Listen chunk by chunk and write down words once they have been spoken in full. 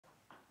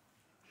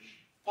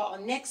But our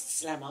next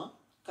slammer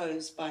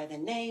goes by the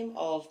name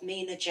of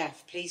Mina.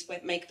 Please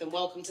make them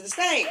welcome to the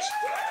stage.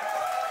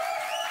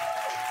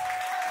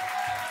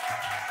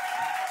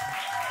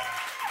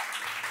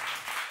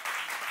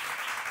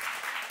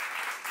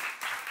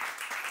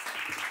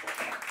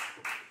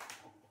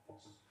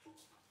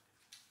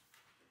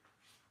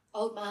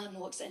 Old man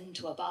walks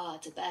into a bar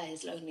to bear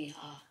his lonely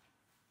heart.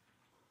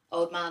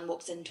 Old man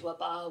walks into a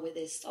bar with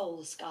his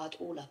soul scarred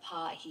all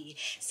apart. He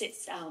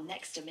sits down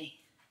next to me.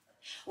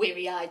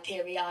 Weary-eyed,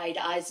 teary-eyed,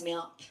 eyes me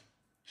up.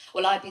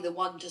 Will I be the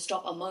one to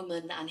stop a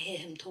moment and hear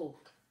him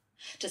talk?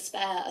 To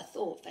spare a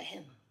thought for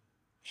him?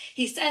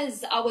 He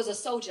says, I was a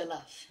soldier,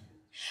 love.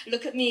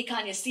 Look at me,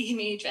 can you see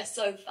me, dressed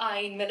so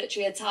fine,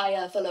 military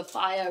attire, full of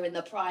fire in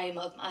the prime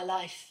of my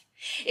life.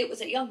 It was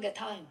a younger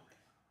time.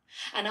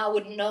 And I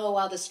wouldn't know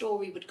how the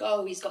story would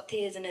go. He's got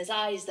tears in his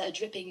eyes that are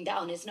dripping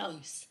down his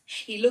nose.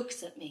 He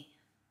looks at me,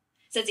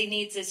 says he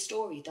needs his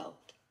story told.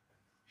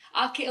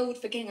 I killed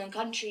for king and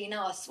country,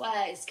 now I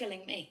swear it's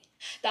killing me.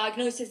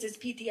 Diagnosis is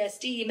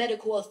PTSD,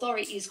 medical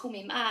authorities call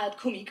me mad,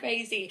 call me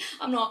crazy.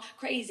 I'm not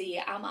crazy,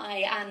 am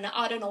I? And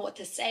I don't know what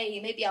to say.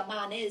 Maybe a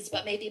man is,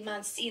 but maybe a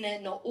man's seen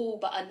it, not all,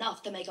 but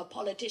enough to make a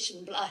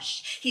politician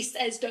blush. He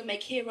says don't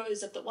make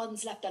heroes of the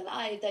ones left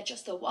alive, they're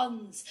just the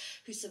ones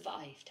who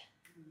survived.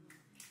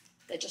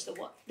 They're just the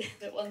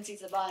ones who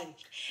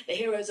survived. The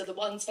heroes are the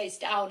ones face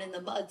down in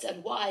the muds,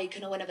 and why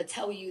can no one ever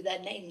tell you their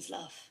names,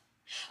 love?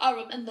 I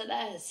remember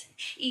theirs,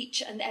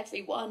 each and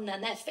every one,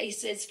 and their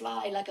faces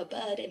fly like a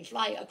bird in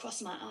flight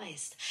across my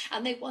eyes.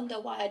 And they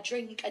wonder why I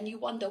drink, and you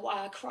wonder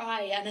why I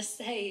cry, and I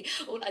say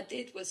all I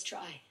did was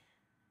try.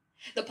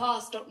 The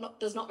past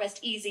does not rest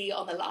easy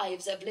on the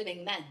lives of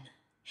living men.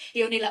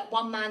 He only let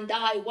one man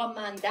die, one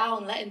man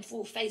down, let him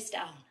fall face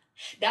down.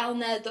 Down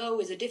there, though,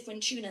 is a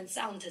different tune and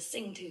sound to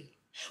sing to.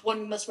 One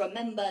we must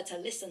remember to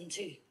listen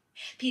to.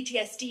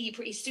 PTSD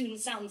pretty soon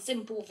sounds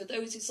simple for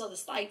those who saw the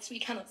sights we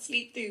cannot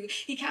sleep through.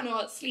 He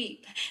cannot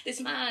sleep.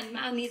 This man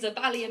needs a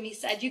Valium, he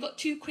said. You got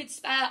 £2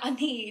 spare? I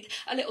need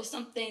a little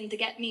something to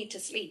get me to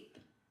sleep.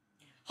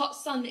 Hot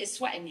sun is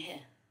sweating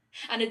here.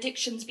 And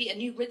addictions beat a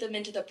new rhythm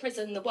into the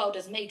prison the world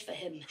has made for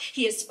him.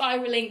 He is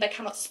spiraling but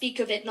cannot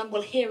speak of it. None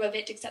will hear of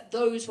it except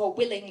those who are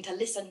willing to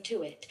listen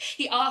to it.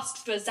 He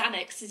asks for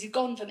Xanax as he's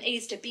gone from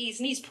A's to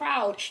B's, and he's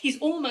proud. He's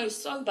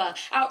almost sober,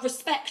 out of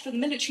respect for the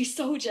military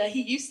soldier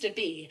he used to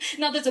be.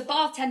 Now there's a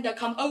bartender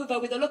come over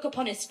with a look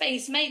upon his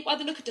face. Mate, why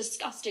the look of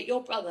disgust at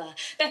your brother?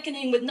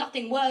 Beckoning with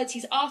nothing words,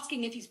 he's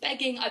asking if he's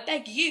begging. I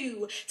beg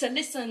you to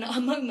listen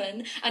a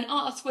moment and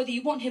ask whether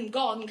you want him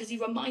gone, because he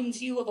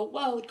reminds you of a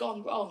world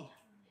gone wrong.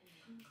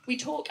 We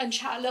talk and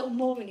chat a little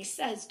more, and he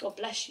says, God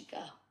bless you,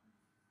 girl.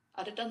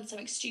 I'd have done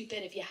something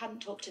stupid if you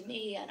hadn't talked to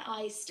me, and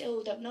I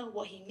still don't know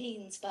what he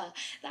means, but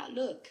that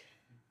look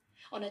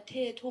on a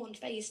tear-torn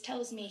face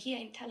tells me he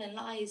ain't telling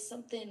lies.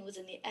 Something was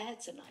in the air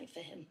tonight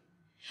for him.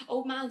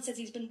 Old man says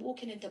he's been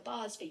walking into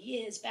bars for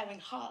years, bearing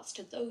hearts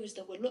to those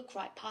that would look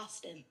right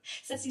past him.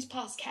 Says he's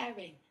past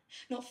caring,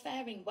 not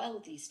faring well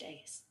these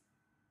days.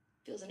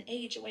 Feels an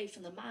age away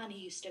from the man he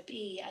used to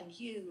be, and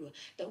you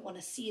don't want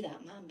to see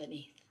that man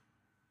beneath.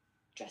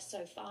 Dressed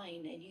so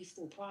fine in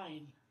youthful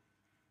prime,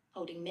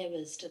 holding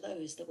mirrors to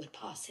those that would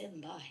pass him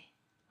by.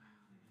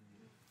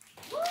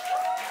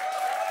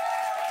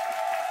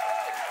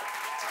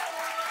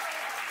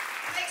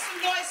 Make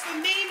some noise for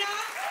Mina.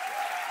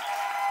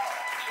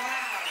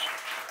 Wow.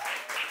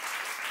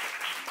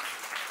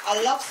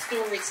 I love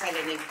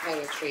storytelling in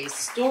poetry.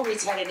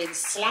 Storytelling in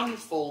slam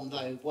form,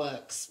 though,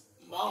 works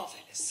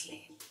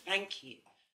marvellously. Thank you.